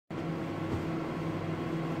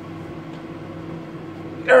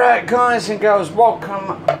Alright guys and girls,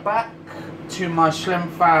 welcome back to my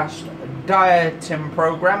Slimfast dieting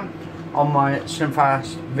program on my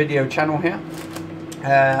Slimfast video channel here.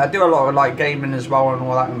 I do a lot of like gaming as well and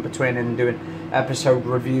all that in between, and doing episode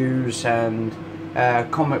reviews and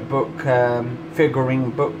comic book,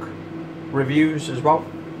 figurine book reviews as well.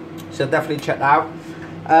 So definitely check that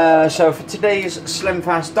out. So for today's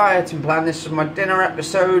Slimfast dieting plan, this is my dinner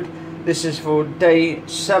episode. This is for day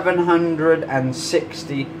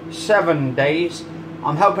 767 days.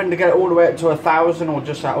 I'm hoping to get it all the way up to 1,000 or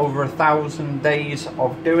just over 1,000 days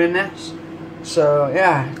of doing this. So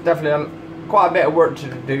yeah, definitely quite a bit of work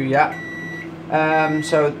to do yet.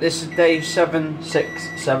 So this is day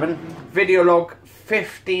 767. Video log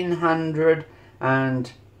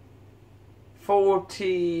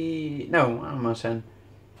 1540. No, what am I saying?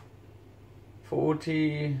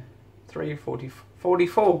 43,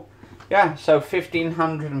 44. Yeah, so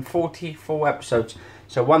 1,544 episodes.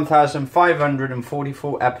 So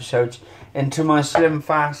 1,544 episodes into my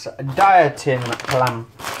Slimfast dieting plan.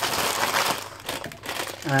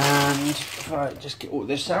 And if I just get all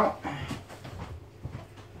this out.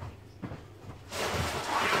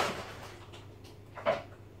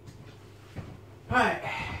 Right.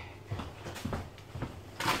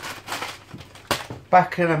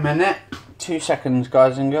 Back in a minute. 2 seconds,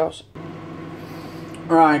 guys and girls.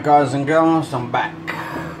 Right, guys and girls, I'm back.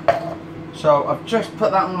 So I've just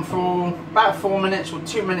put that on for about 4 minutes, or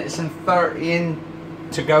 2 minutes and 30 in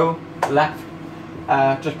to go left.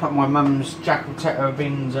 Just put my mum's jack potato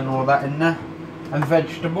beans and all that in there, and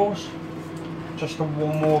vegetables, just to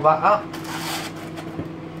warm all that up.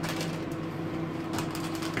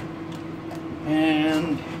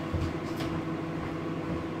 And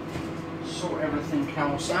sort everything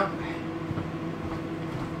else out.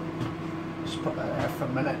 Just put that there for a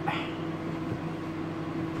minute.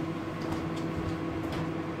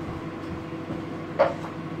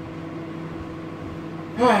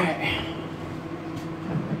 Right.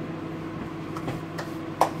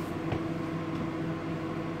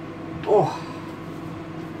 Oh.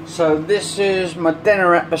 So this is my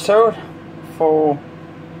dinner episode for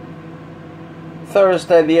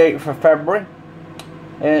Thursday the 8th of February.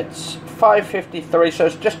 It's 5:53, so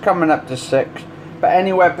it's just coming up to 6. But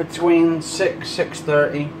anywhere between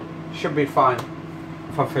 6:30 should be fine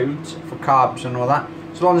for foods, for carbs and all that.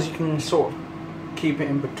 As long as you can sort of keep it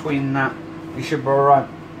in between that, you should be alright.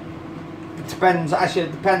 It depends, actually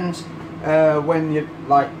it depends when you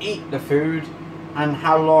like eat the food and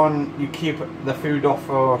how long you keep the food off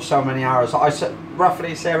for so many hours. I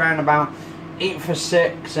roughly say around about 8 for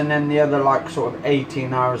 6, and then the other like sort of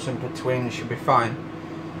 18 hours in between should be fine.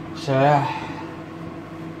 So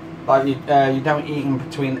like you don't eat in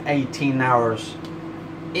between 18 hours.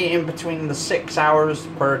 Eat in between the 6 hours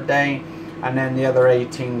per day, and then the other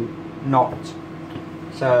 18 not.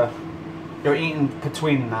 So you're eating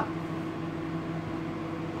between that.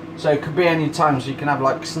 So it could be any time, so you can have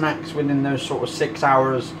like snacks within those sort of 6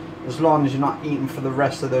 hours, as long as you're not eating for the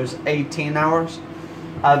rest of those 18 hours.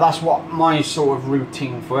 That's what my sort of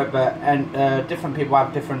routine for it, but different people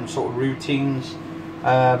have different sort of routines.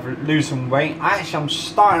 Losing weight. Actually, I'm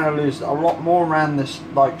starting to lose a lot more around this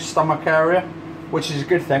like stomach area, which is a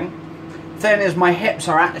good thing. Thing is, my hips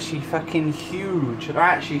are actually fucking huge. They're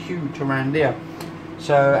actually huge around here.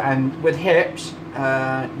 So, and with hips,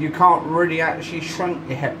 you can't really actually shrink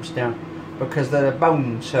your hips down because they're the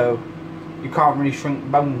bone. So you can't really shrink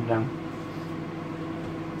bone down.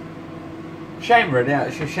 Shame, really. Yeah,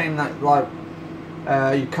 it's a shame that like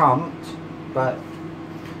you can't. But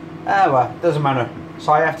well, doesn't matter.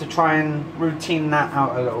 So I have to try and routine that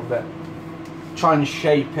out a little bit. Try and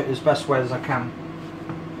shape it as best way as I can.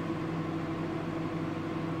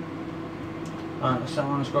 Alright,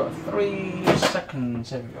 someone's got 3 seconds.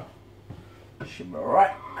 There we go. Should be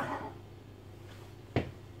alright.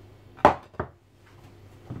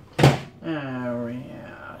 There he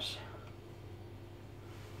is.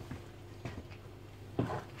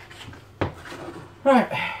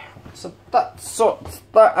 Right, so that sorts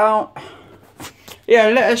that out. Yeah,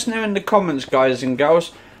 let us know in the comments, guys and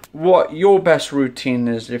girls, what your best routine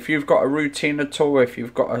is. If you've got a routine at all, if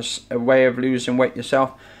you've got a way of losing weight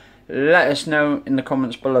yourself, let us know in the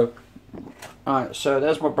comments below. Alright, so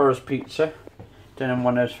there's my brother's pizza. Doing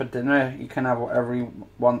one of those for dinner. You can have whatever he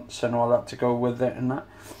wants and all that to go with it and that.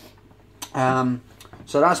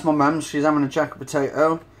 So that's my mum. She's having a jacket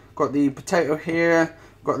potato. Got the potato here.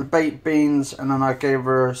 Got the baked beans, and then I gave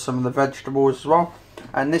her some of the vegetables as well.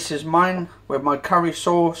 And this is mine with my curry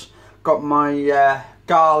sauce. Got my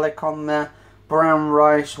garlic on there, brown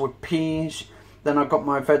rice with peas. Then I've got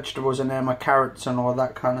my vegetables in there, my carrots and all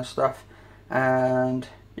that kind of stuff. and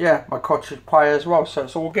yeah, my cottage pie as well, so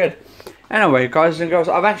it's all good. Anyway, guys and girls,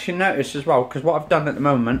 I've actually noticed as well, because what I've done at the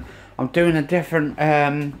moment, I'm doing a different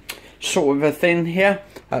sort of a thing here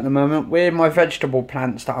at the moment with my vegetable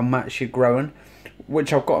plants that I'm actually growing,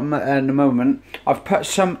 which I've got at the moment. I've put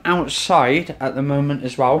some outside at the moment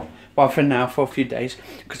as well, well for now, for a few days,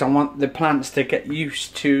 because I want the plants to get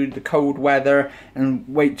used to the cold weather and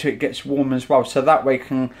wait till it gets warm as well, so that way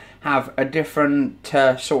can have a different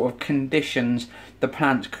sort of conditions the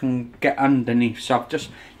plants can get underneath. So I've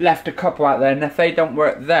just left a couple out there, and if they don't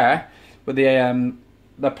work there with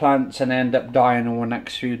the plants and end up dying over the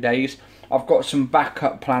next few days, I've got some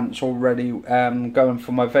backup plants already going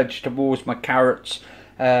for my vegetables, my carrots,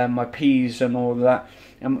 my peas and all that,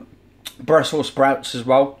 and Brussels sprouts as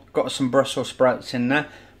well. Got some Brussels sprouts in there.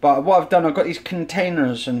 But what I've done, I've got these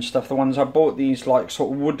containers and stuff, the ones I bought, these like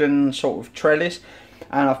sort of wooden sort of trellis,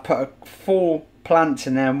 and I've put 4 plants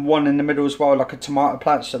in there and 1 in the middle as well, like a tomato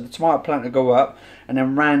plant. So the tomato plant will go up, and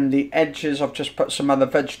then around the edges I've just put some other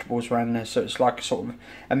vegetables around there, so it's like a sort of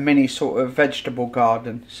a mini sort of vegetable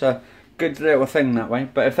garden. So good little thing that way.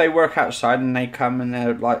 But if they work outside and they come and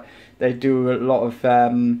they're like, they do a lot of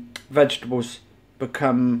vegetables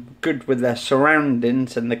become good with their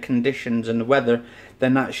surroundings and the conditions and the weather,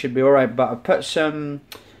 then that should be alright. But I put some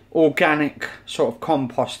organic sort of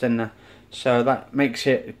compost in there, so that makes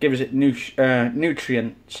it, gives it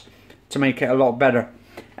nutrients to make it a lot better.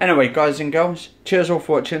 Anyway, guys and girls, cheers all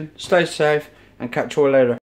for watching, stay safe, and catch you all later.